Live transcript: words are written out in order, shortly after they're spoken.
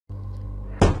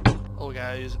Hello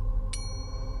guys,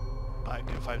 back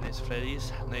at Five Nights at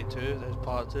Freddy's, night 2, there's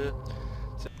part 2.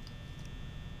 So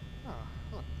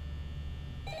look.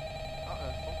 Oh, there's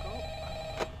a phone call.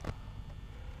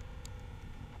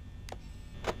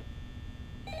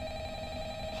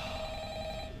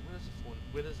 Where is the phone?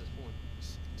 Where is this phone?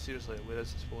 Seriously, where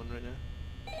is this phone right now?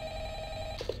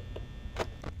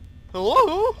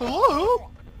 Hello?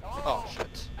 Hello? Oh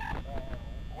shit.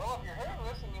 Well, if you're hearing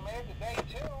this and you made it to day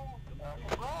 2,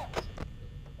 congrats.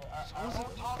 I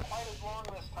won't talk quite as long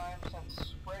this time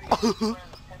since Freddy and his friends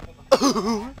tend to become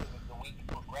active as the week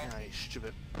progresses. Yeah, you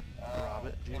stupid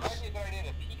rabbit. It might be a good idea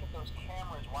to peek at those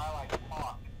cameras while I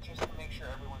talk, just to make sure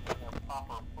everyone's in their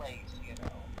proper place, you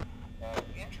know.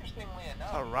 Interestingly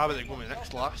enough, That rabbit that got me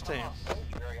next last time.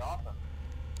 Very often.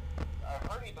 I've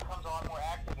heard he becomes a lot more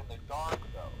active in the dark,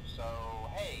 though, so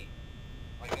hey,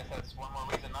 I guess that's one more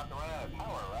reason not to run out of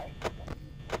power, right?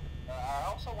 I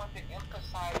also want to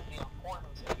emphasize the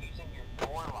importance of using your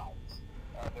door lights.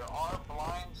 There are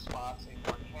blind spots in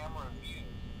your camera view,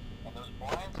 and those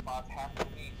blind spots have to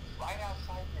be right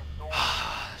outside your door.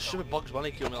 Stupid Bugs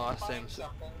Bunny killed me last time. So.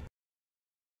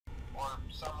 Or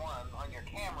someone on your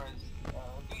cameras,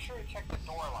 be sure to check the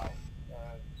door light.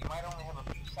 You might only have a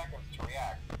few seconds to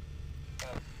react.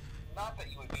 Not that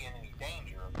you would be in any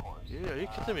danger, of course. Yeah, you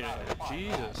kidding me right now?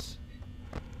 Jesus.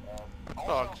 Also,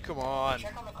 Oh, come on.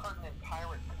 Check on the curtain in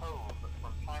Pirate Cove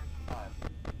from time to time.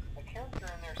 The character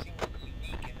in there seems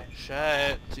unique in that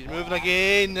shit, he's moving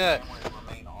again.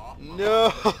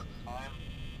 No.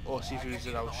 Oh, seafood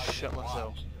said I was shit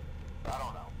myself. I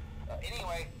don't know.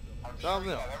 Anyway, I'm Down sure you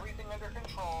there. have everything under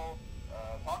control.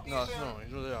 Talk to No, you soon. no,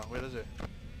 he's not there. Where is he?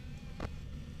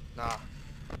 Nah.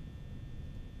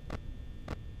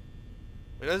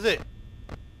 Where is he?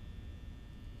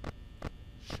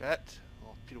 Shit.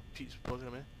 Oh, Pete's bugging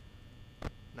at me.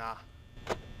 Nah.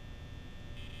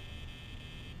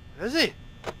 Where is he?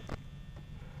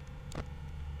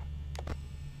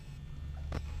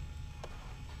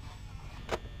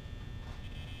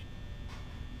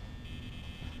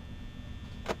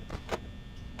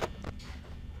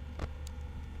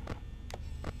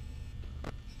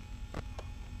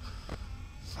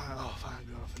 Oh, thank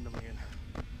God I found him again.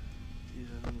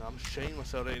 Jesus, I'm shaking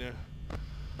myself right now.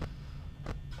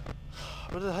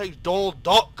 Where the heck's Donald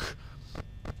Duck?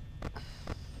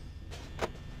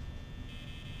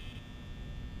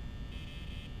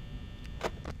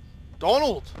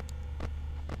 Donald!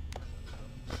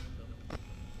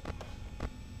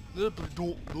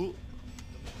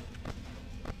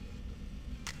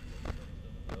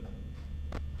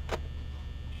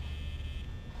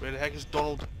 Where the heck is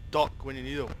Donald Duck when you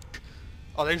need him?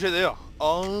 Oh, he's right there.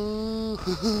 Oh,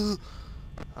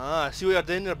 ah, I see what you're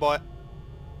doing there, boy.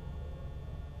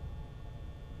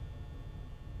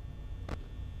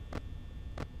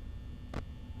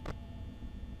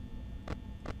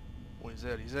 Oh, he's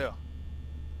there, he's there.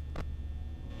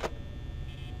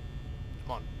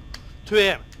 Come on. 2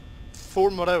 AM.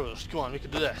 4 more hours. Come on, we can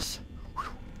do this.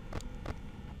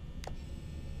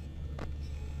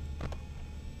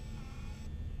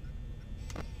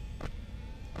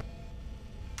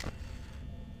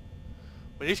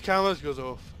 When these cameras goes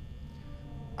off,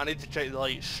 I need to check the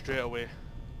lights straight away.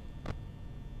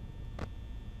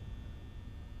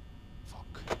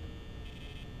 Fuck.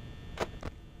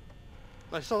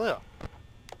 No, he's still there.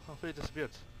 I thought he disappeared.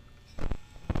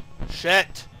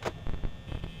 Shit!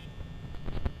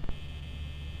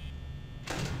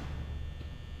 Keep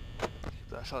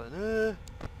that shot in there.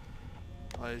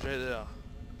 Oh, he's right there.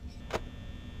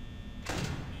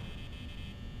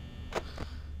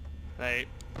 Right.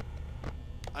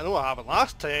 I know what happened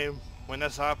last time when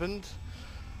this happened.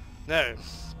 Now.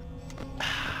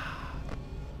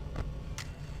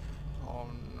 Oh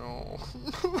no.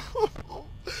 Oh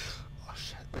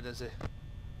shit, where is he?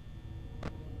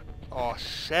 Oh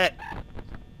shit.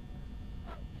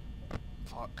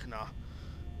 Fuck, nah.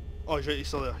 Oh he's right, he's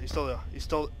still there, he's still there, he's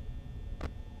still...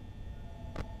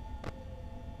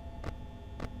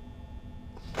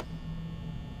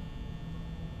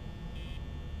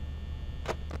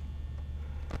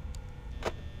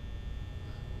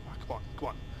 Come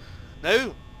on.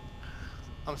 Now,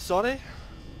 I'm sorry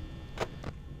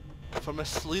for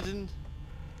misleading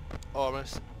or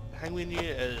hanging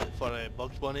you for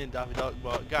Bugs Bunny and Daffy Duck,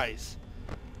 but guys,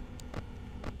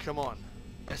 come on.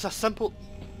 It's a simple...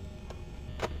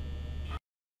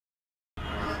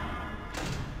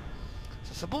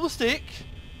 It's a simple mistake.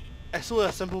 It's only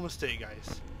a simple mistake,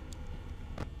 guys.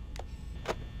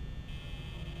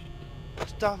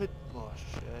 It's Daffy... Oh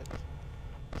shit.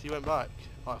 He went back.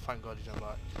 Oh, thank God he went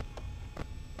back.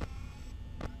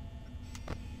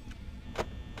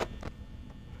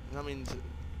 That means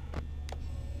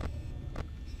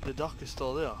the duck is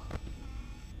still there.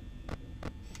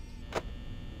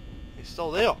 He's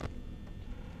still there.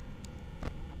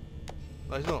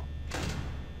 No, he's not.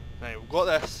 Right, we've got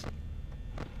this.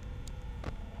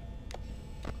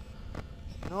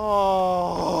 No!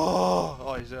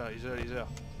 Oh, he's there, he's there, he's there.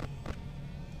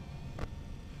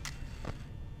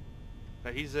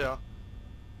 Right, he's there.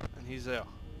 And he's there.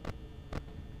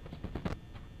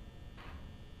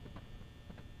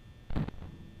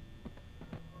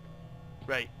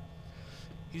 Right.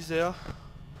 He's there.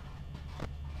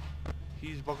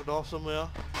 He's buckled off somewhere.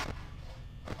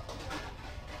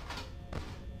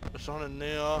 There's someone in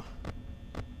there. Oh,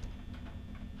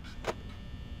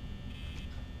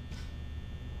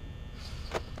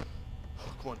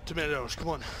 come on, 2 minute hours, come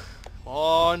on. Come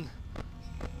on.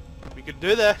 We can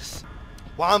do this.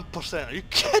 1%. Are you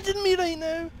kidding me right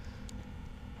now?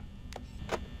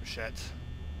 Shit.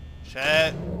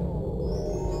 Shit.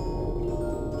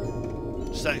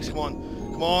 6, come on.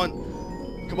 Come on.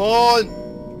 Come on.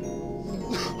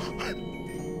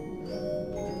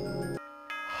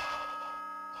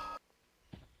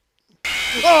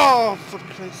 Oh, for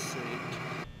Christ's sake.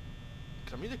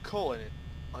 Can I mean to call in it?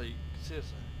 Like,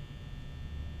 seriously?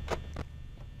 Are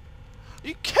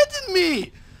you kidding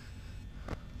me?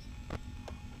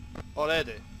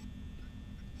 Already?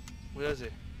 Where is he?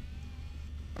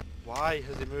 Why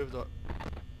has he moved up?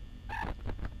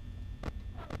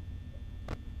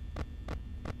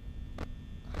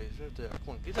 Okay, he's moved there. Come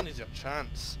on, give an easier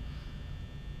chance.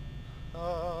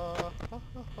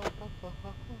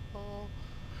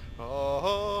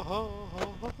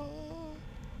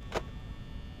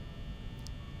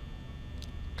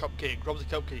 Cupcake, grab the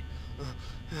cupcake.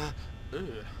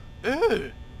 Ooh.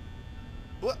 Ooh!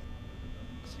 What?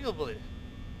 Seriously?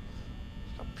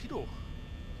 It's like a pedo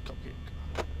cupcake.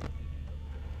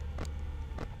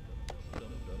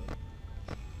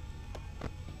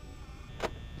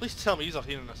 Please tell me he's not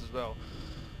hearing this as well.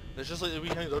 It's just like the wee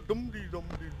hands are dum dee dum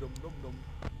dee dum dum dum.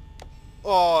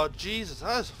 Oh Jesus,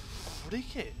 that is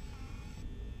freaky.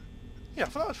 Yeah, I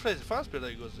thought that was Freddy Fazbear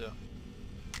that goes there.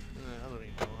 I don't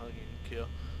even know, I don't even care.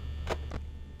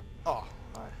 Oh,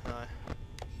 aye.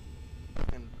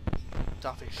 And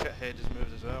Daffy shithead has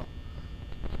moved as well.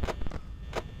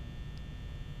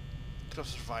 Could have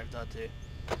survived that day.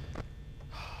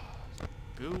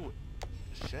 Bull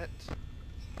shit.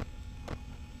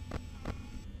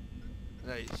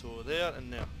 Right, so there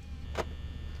and there.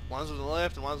 One's on the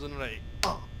left and one's on the right.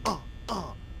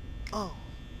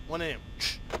 One aim.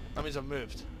 That means I've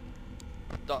moved.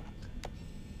 Duck.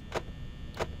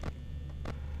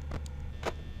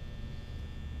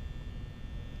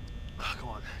 Oh, come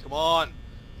on, come on!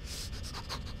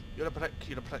 You're a prick,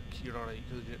 you're alright.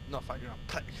 No, in fact, you're a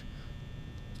prick.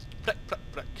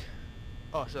 Prick.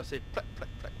 Oh, should I say prick,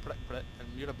 and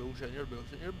you're a bullshit, you're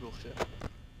bullshit.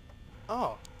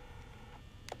 Oh.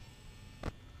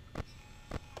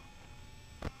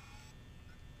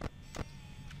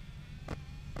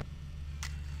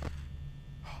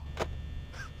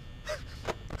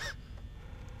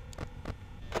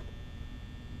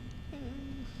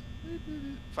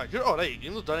 In fact, you're alright,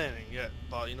 you've not done anything yet,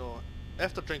 but you know,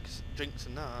 after drinks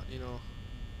and that, you know,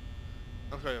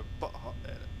 I'm kind of butt hot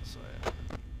at it, so yeah.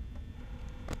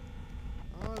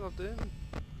 Oh, they're doing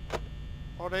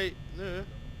alright, no.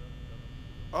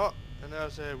 Oh, and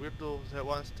there's a weirdo that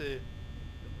wants to...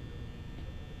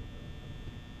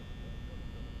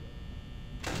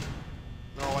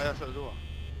 No, why that's the door?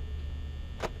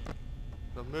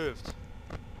 They've moved.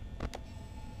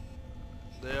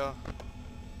 There.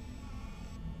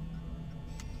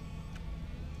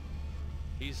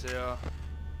 He's there.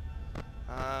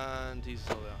 And he's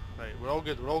still there. Right, we're all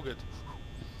good,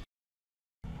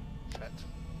 Shit.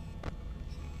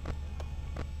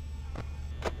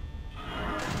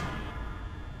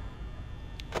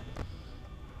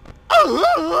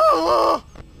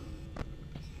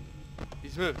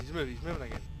 He's moving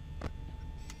again.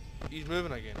 He's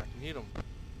moving again, I can hear him.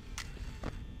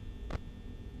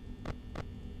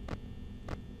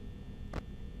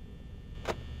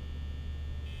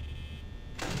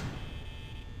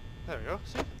 There we go,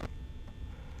 see?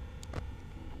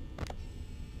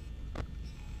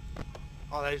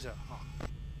 Oh, there's it.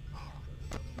 Oh,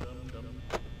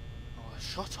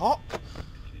 shut up!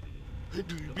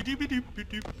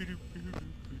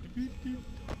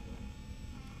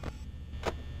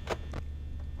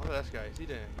 What about this guy? Is he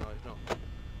doing anything? No, he's not.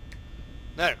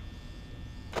 Now!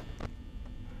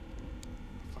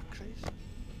 Fuck Christ.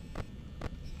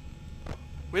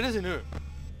 Where does he know?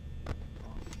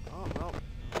 Oh, well.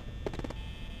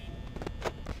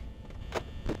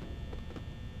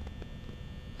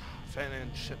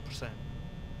 99 shit percent.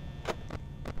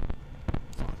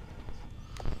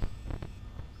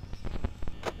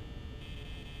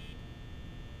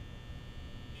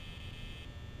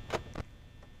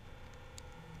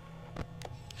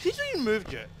 He's not even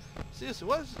moved yet. Seriously,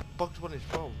 what is Bugs Bunny's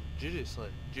problem? Seriously,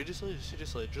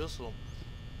 Jerusalem.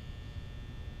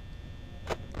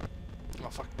 Oh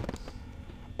fuck.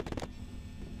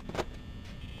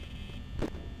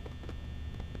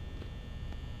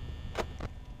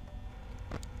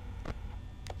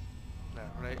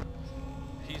 Right.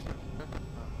 He's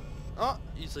oh,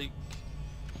 he's like,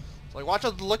 it's like watch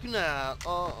out looking at.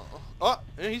 Oh,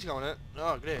 yeah, he's coming in.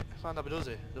 Oh, great. Found out does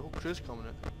he? The whole crew's coming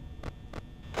in.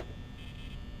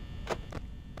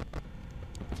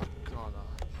 Fuck on that.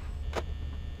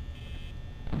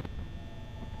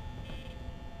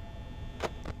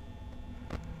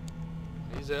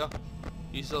 He's there.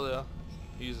 He's still there.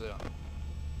 He's there.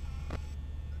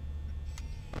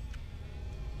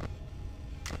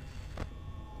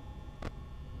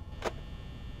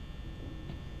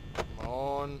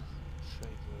 On.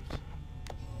 Straight moves.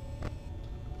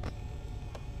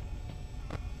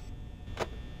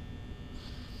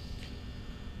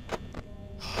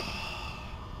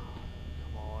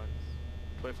 Come on.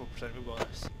 24%, we've got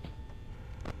this.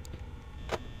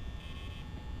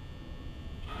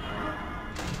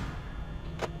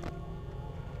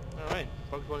 Alright,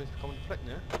 Bugs Bunny's becoming a prick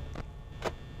now.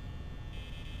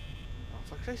 Oh,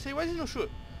 for Christ's sake, why does he not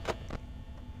shoot?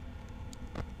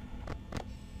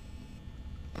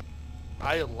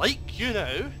 I like you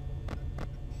now.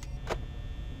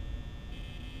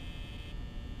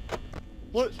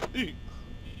 Let's eat.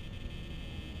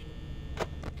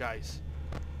 Guys.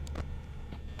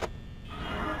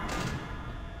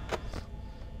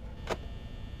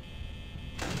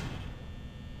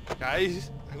 Guys,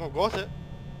 I think I've got it.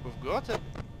 We've got it.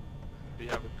 We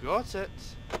have got it.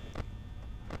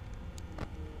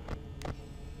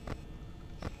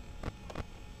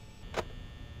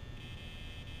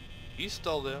 He's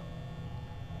still there.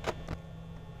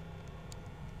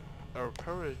 Our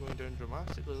power is going down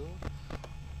dramatically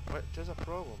though. Which is a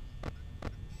problem.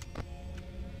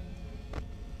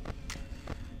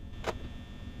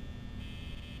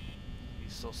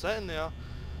 He's still sitting there.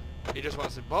 He just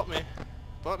wants to butt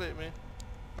at me.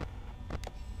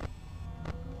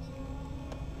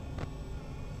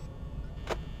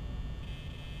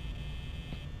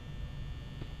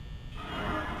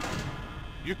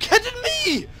 You kidding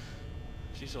me?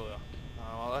 She's still there.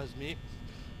 Oh, well, that's me.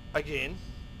 Again.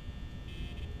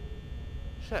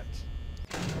 Shit.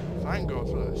 Thank God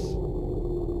for this.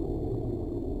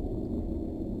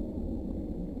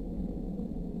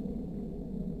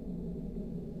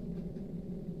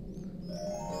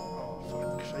 Oh, for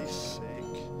Christ's sake.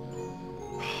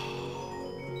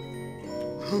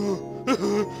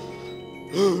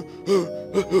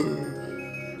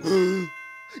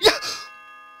 Yeah!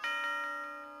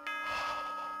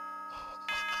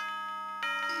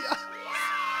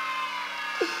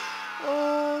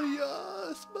 Oh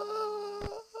yes,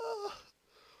 man!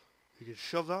 You can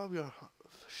shove that up your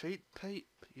shite pipe,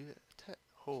 you tit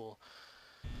hole.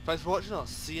 Thanks for watching, I'll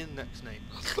see you next night.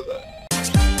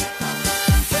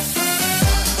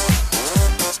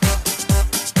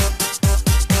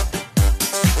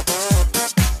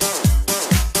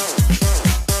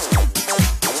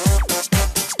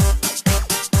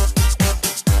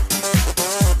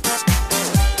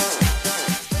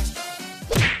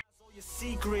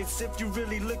 If you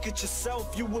really look at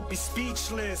yourself, you would be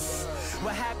speechless.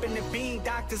 What happened to being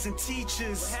doctors and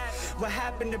teachers? What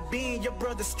happened to being your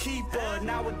brother's keeper?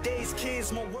 Nowadays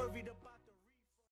kids more worried